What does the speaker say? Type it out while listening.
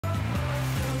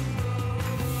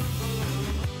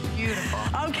beautiful.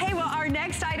 Okay, well, our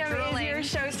next item is your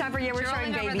showstopper. Yeah, we're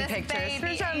showing baby pictures.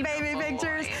 We're showing baby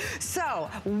pictures. So,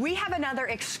 we have another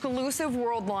exclusive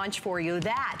world launch for you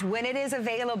that, when it is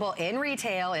available in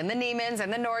retail, in the Neiman's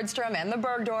and the Nordstrom and the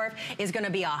Bergdorf, is gonna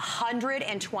be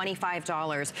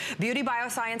 $125. Beauty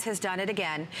Bioscience has done it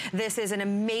again. This is an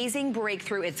amazing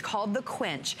breakthrough. It's called The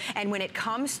Quench. And when it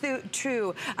comes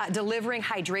to delivering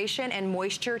hydration and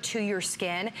moisture to your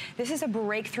skin, this is a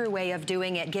breakthrough way of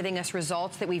doing it, giving us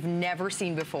results that we've never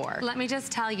seen before. Let me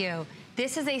just tell you,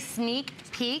 this is a sneak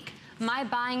peek. My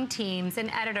buying teams and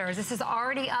editors, this is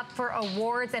already up for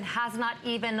awards and has not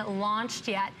even launched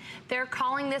yet. They're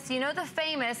calling this, you know, the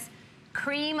famous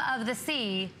cream of the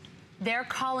sea. They're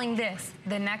calling this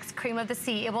the next cream of the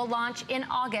sea. It will launch in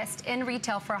August in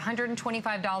retail for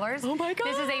 $125. Oh my God.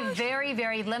 This is a very,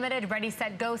 very limited ready,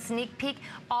 set, go sneak peek.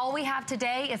 All we have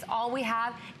today is all we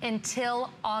have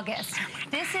until August.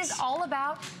 This is all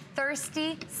about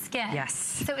thirsty skin. Yes.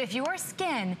 So if your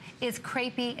skin is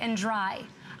crepey and dry,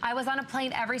 I was on a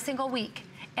plane every single week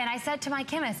and I said to my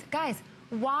chemist, guys,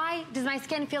 why does my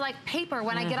skin feel like paper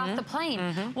when I get off the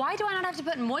plane? Why do I not have to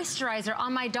put moisturizer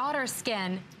on my daughter's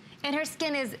skin? And her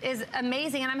skin is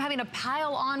amazing, and I'm having to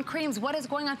pile on creams. What is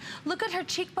going on? Look at her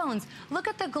cheekbones. Look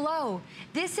at the glow.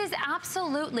 This is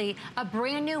absolutely a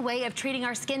brand new way of treating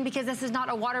our skin because this is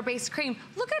not a water-based cream.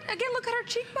 Look at her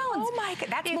cheekbones. Oh my God,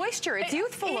 that's moisture. It's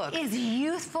youthful look. It is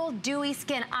youthful, dewy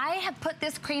skin. I have put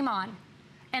this cream on,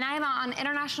 and I am on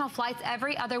international flights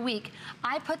every other week.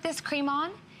 I put this cream on.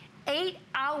 8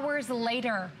 hours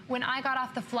later, when I got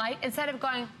off the flight, instead of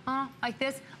going, like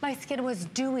this, my skin was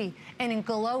dewy and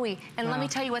glowy. And let me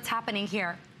tell you what's happening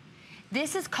here.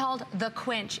 This is called The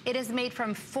Quench. It is made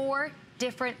from 4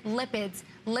 different lipids.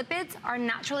 Lipids are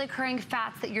naturally occurring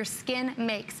fats that your skin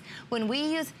makes. When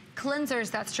we use cleansers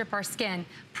that strip our skin,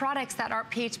 products that are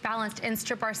pH balanced and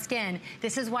strip our skin.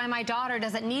 This is why my daughter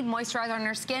doesn't need moisturizer on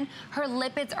her skin. Her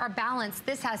lipids are balanced.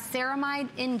 This has ceramide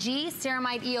NG,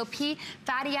 ceramide EOP,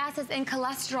 fatty acids, and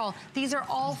cholesterol. These are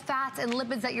all fats and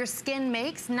lipids that your skin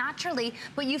makes naturally,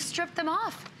 but you've stripped them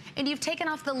off. And you've taken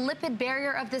off the lipid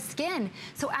barrier of the skin.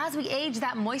 So as we age,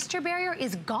 that moisture barrier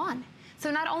is gone. So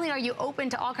not only are you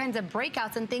open to all kinds of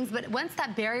breakouts and things, but once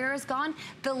that barrier is gone,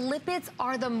 the lipids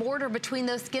are the mortar between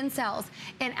those skin cells.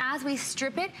 And as we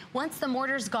strip it, once the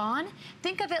mortar's gone,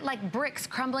 think of it like bricks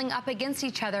crumbling up against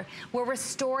each other. We're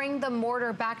restoring the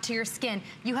mortar back to your skin.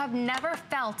 You have never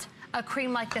felt a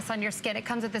cream like this on your skin. It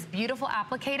comes with this beautiful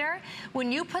applicator.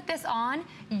 When you put this on,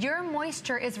 your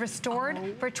moisture is restored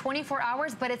for 24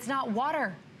 hours, but it's not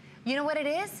water. You know what it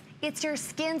is? It's your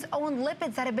skin's own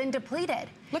lipids that have been depleted.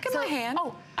 Look at my hand.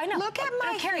 Oh, I know. Look at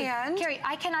my hand. Carrie,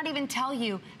 I cannot even tell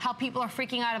you how people are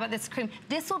freaking out about this cream.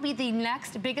 This will be the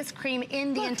next biggest cream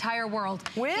in the entire world.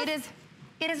 With?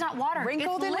 It is not water.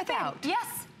 Wrinkled and lipid. without.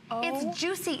 Yes. It's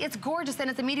juicy, it's gorgeous, and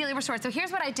it's immediately restored. So here's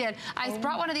what I did. I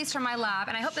brought one of these from my lab,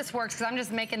 and I hope this works because I'm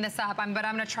just making this up, but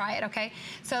I'm gonna try it, okay?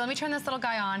 So let me turn this little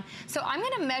guy on. So I'm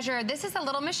gonna measure, this is a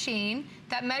little machine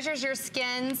that measures your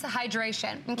skin's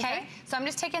hydration, okay? So I'm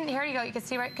just taking, here you go, you can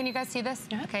see, right? Can you guys see this?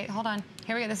 Yeah. Okay, hold on.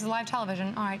 Here we go, this is live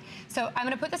television, all right. So I'm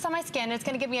gonna put this on my skin, and it's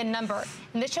gonna give me a number.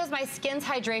 And this shows my skin's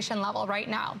hydration level right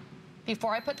now.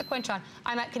 Before I put the Quench on,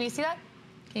 I'm at, can you see that?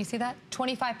 Can you see that?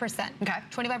 25%. Okay.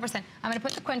 25%. I'm gonna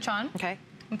put the Quench on. Okay. I'm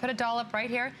gonna put a dollop right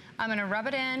here. I'm gonna rub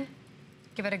it in.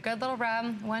 Give it a good little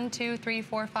rub. 1, 2, 3,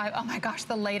 4, 5. Oh my gosh,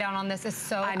 the lay down on this is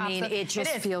so I mean, it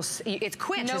just feels, it's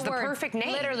Quench is the perfect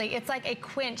name. Literally, it's like a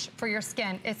quench for your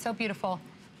skin. It's so beautiful.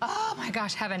 Oh my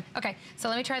gosh, heaven. Okay, so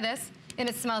let me try this. And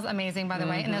it smells amazing, by the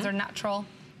way, and those are natural.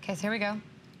 Okay, so here we go.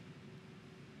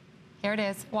 Here it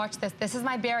is, watch this. This is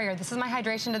my barrier. This is my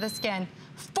hydration to the skin.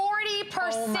 40%.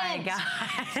 Oh my God.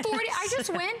 40, I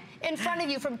just went in front of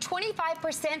you from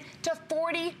 25% to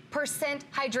 40%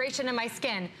 hydration in my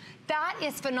skin. That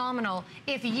is phenomenal.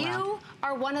 If you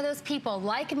are one of those people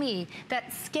like me,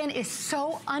 that skin is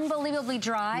so unbelievably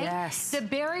dry, the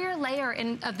barrier layer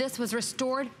of this was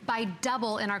restored by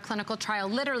double in our clinical trial.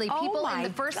 Literally, people in the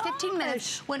first 15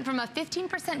 minutes went from a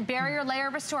 15% barrier layer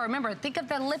restore. Remember, think of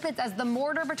the lipids as the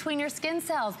mortar between your skin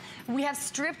cells. We have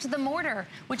stripped the mortar,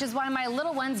 which is why my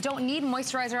little ones don't need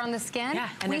moisturizer on the skin. Yeah,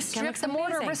 and we stripped the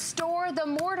mortar, restore the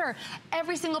mortar.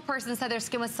 Every single person said their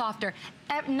skin was softer.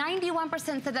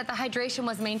 91% said that the hydration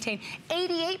was maintained.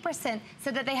 88%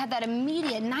 said that they had that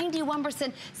immediate.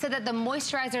 91% said that the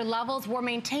moisturizer levels were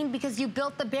maintained because you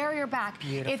built the barrier back.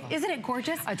 Beautiful. Isn't it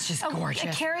gorgeous? It's just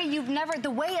gorgeous. Carrie, you've never, the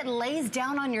way it lays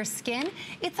down on your skin,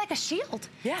 it's like a shield.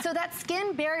 Yeah. So that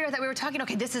skin barrier that we were talking,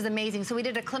 okay, this is amazing. So we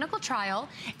did a clinical trial,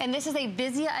 and this is a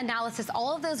Visia analysis.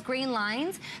 All of those green lines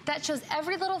lines that shows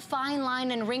every little fine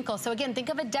line and wrinkle. So again, think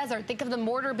of a desert. Think of the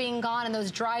mortar being gone and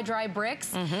those dry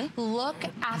bricks. Look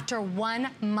after 1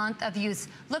 month of use.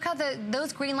 Look how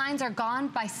those green lines are gone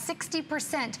by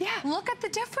 60%. Yeah. Look at the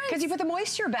difference. Because you put the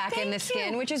moisture back in the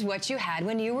skin, which is what you had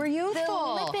when you were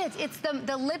youthful. The lipids,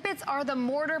 the lipids are the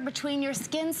mortar between your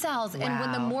skin cells. Wow. And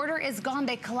when the mortar is gone,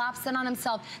 they collapse in on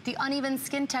themselves. The uneven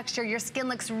skin texture, your skin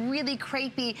looks really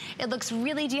crepey. It looks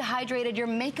really dehydrated. Your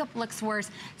makeup looks worse.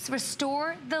 So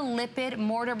restore the lipid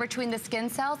mortar between the skin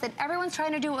cells. And everyone's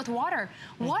trying to do it with water.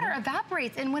 Water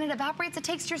evaporates. And when it evaporates, it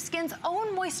takes your skin's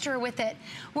own moisture with it.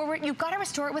 You've got to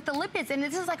restore it with the lipids. And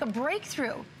this is like a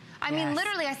breakthrough. I mean,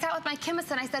 literally, I sat with my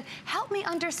chemist and I said, help me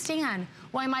understand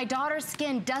why my daughter's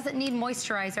skin doesn't need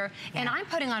moisturizer, and I'm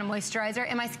putting on moisturizer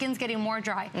and my skin's getting more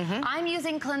dry. I'm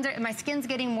using cleanser and my skin's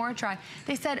getting more dry.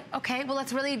 They said, okay, well,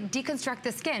 let's really deconstruct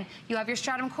the skin. You have your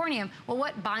stratum corneum. Well,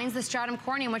 what binds the stratum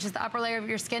corneum, which is the upper layer of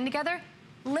your skin, together?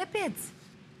 Lipids.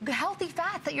 Healthy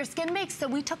fats that your skin makes. So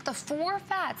we took the 4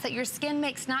 fats that your skin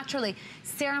makes naturally.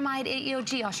 Ceramide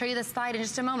AEOG, I'll show you the slide in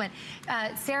just a moment.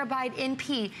 Ceramide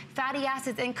NP, fatty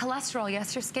acids, and cholesterol.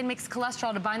 Yes, your skin makes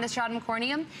cholesterol to bind the stratum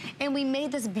corneum. And we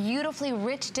made this beautifully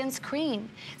rich, dense cream.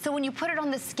 So when you put it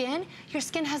on the skin, your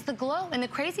skin has the glow. And the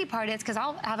crazy part is, because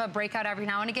I'll have a breakout every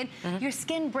now and again, your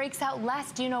skin breaks out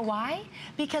less. Do you know why?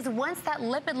 Because once that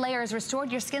lipid layer is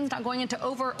restored, your skin's not going into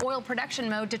over oil production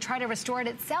mode to try to restore it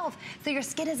itself. So your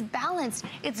skin is balanced,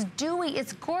 it's dewy,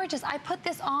 it's gorgeous. I put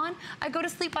this on, I go to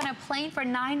sleep on a plane for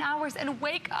 9 hours and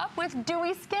wake up with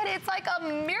dewy skin. It's like a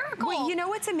miracle. Well, you know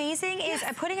what's amazing is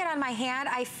putting it on my hand,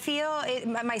 I feel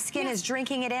my skin is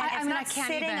drinking it in. It's not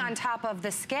sitting on top of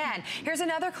the skin. Here's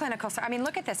another clinical, I mean,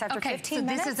 look at this, after 15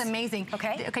 minutes. This is amazing.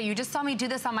 Okay, you just saw me do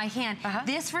this on my hand.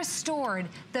 This restored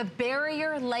the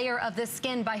barrier layer of the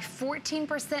skin by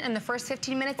 14% in the first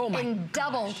 15 minutes and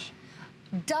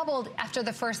doubled after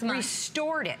the first month.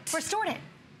 Restored it. Restored it.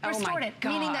 Restored it.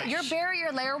 Meaning that your barrier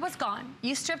layer was gone.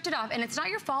 You stripped it off. And it's not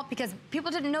your fault because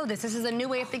people didn't know this. This is a new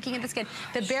way of thinking of the skin.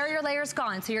 The barrier layer is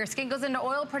gone. So your skin goes into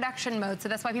oil production mode. So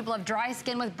that's why people have dry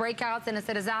skin with breakouts and it's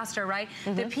a disaster, right?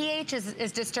 The pH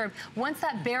is disturbed. Once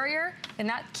that barrier and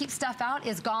that keeps stuff out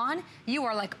is gone, you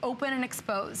are like open and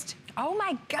exposed. Oh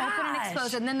my gosh. Open and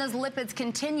exposed, and then those lipids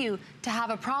continue to have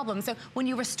a problem. So when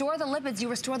you restore the lipids, you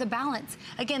restore the balance.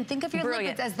 Again, think of your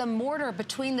lipids as the mortar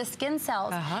between the skin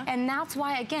cells. And that's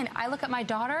why, again, I look at my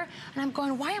daughter and I'm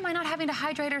going, why am I not having to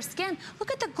hydrate her skin?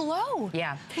 Look at the glow.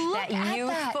 Yeah, that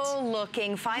youthful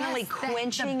looking, finally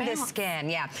quenching the skin.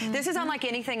 Yeah, this is unlike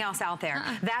anything else out there.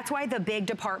 That's why the big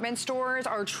department stores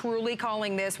are truly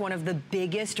calling this one of the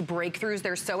biggest breakthroughs.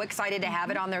 They're so excited to have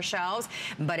it on their shelves,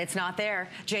 but it's not there.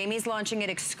 Jamie's launching it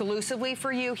exclusively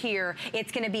for you here.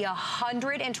 It's going to be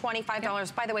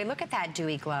 $125. By the way, look at that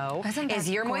dewy glow. Is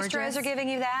your moisturizer giving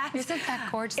you that? Isn't that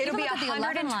gorgeous? It'll be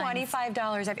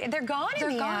 $125. They're gone in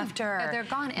the after. They're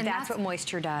gone. And that's what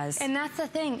moisture does. And that's the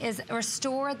thing, is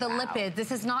restore the lipids.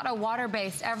 This is not a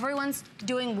water-based. Everyone's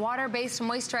doing water-based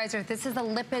moisturizer. This is a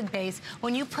lipid-based.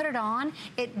 When you put it on,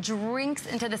 it drinks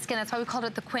into the skin. That's why we called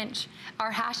it the quench.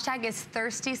 Our hashtag is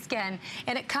thirsty skin.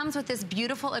 And it comes with this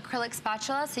beautiful acrylic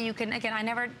spatula, so you can, again,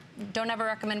 don't ever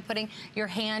recommend putting your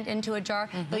hand into a jar.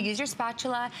 You'll use your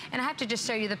spatula, and I have to just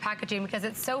show you the packaging because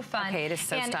it's so fun. Okay, it is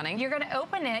so stunning. You're gonna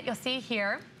open it, you'll see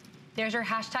here, there's your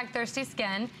hashtag thirsty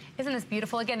skin. Isn't this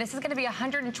beautiful? Again, this is gonna be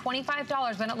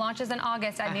 $125 when it launches in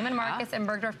August at Neiman Marcus and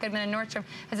Bergdorf Goodman and Nordstrom.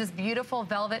 It has this beautiful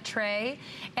velvet tray.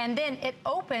 And then it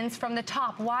opens from the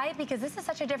top. Why? Because this is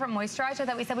such a different moisturizer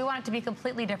that we said we want it to be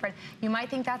completely different. You might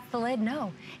think that's the lid.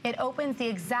 No, it opens the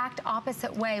exact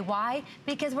opposite way. Why?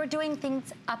 Because we're doing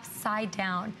things upside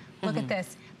down. Look at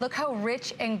this. Look how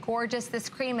rich and gorgeous this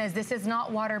cream is. This is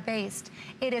not water-based.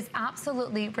 It is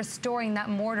absolutely restoring that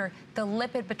mortar, the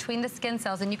lipid between the skin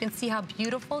cells, and you can see how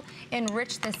beautiful and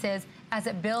rich this is as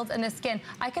it builds in the skin.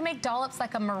 I can make dollops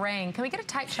like a meringue. Can we get a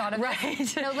tight shot of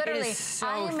this? No, literally. It is so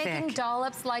I am making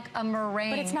dollops like a meringue.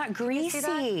 But it's not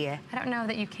greasy. I don't know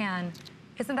that you can.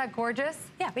 Isn't that gorgeous?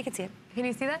 Yeah, we can see it. Can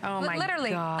you see that? Oh my Literally,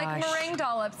 gosh. like meringue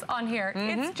dollops on here.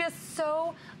 It's just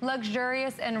so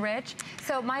luxurious and rich.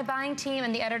 So my buying team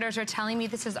and the editors are telling me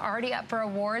this is already up for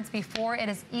awards before it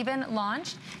is even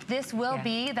launched. This will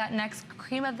be that next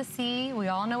cream of the sea. We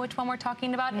all know which one we're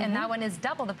talking about, and that one is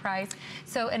double the price.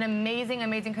 So an amazing,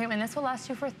 amazing cream, and this will last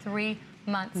you for 3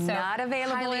 months. So not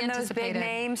available in those big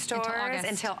name stores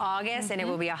until August, and it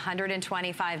will be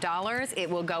 $125. It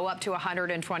will go up to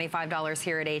 $125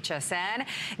 here at HSN.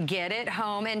 Get it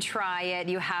home and try it.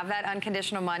 You have that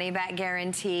unconditional money back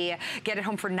guarantee. Get it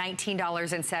home for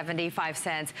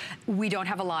 $19.75. We don't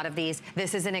have a lot of these.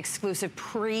 This is an exclusive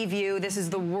preview. This is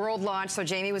the world launch, so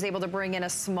Jamie was able to bring in a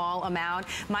small amount.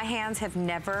 My hands have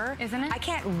never, isn't it? I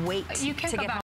can't wait to get home.